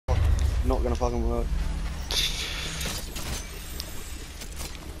not gonna fucking work.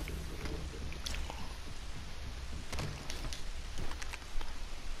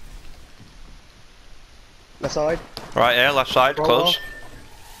 Left side. Right here, left side, Roll close. off.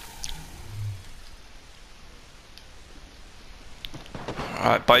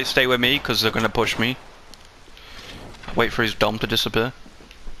 Alright, boys, stay with me because they're gonna push me. Wait for his dome to disappear.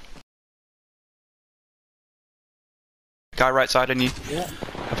 Guy right side on you. Yeah.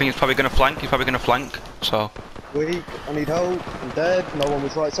 I think he's probably gonna flank. He's probably gonna flank. So. Weak. I need help. I'm dead. No one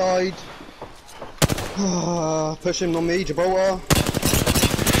was right side. Pushing on me, Gibraltar.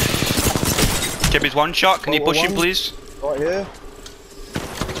 Jimmy's one shot. Can you push him, one. please? Right here.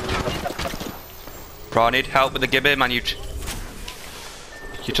 Bro, I need help with the Gibby, man. You just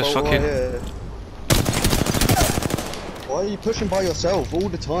Right fucking. here. Why are you pushing by yourself all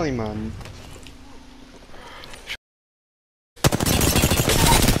the time, man?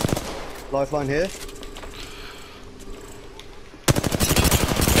 Lifeline here.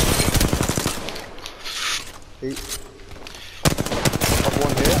 Up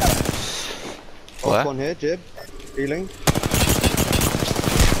one here. Where? Up one here, Jib. Healing.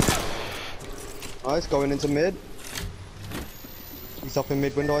 Nice, going into mid. He's up in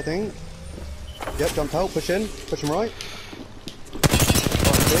mid window, I think. Yep, jump out, push in, push him right.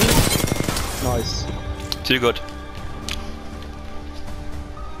 Nice. Too good.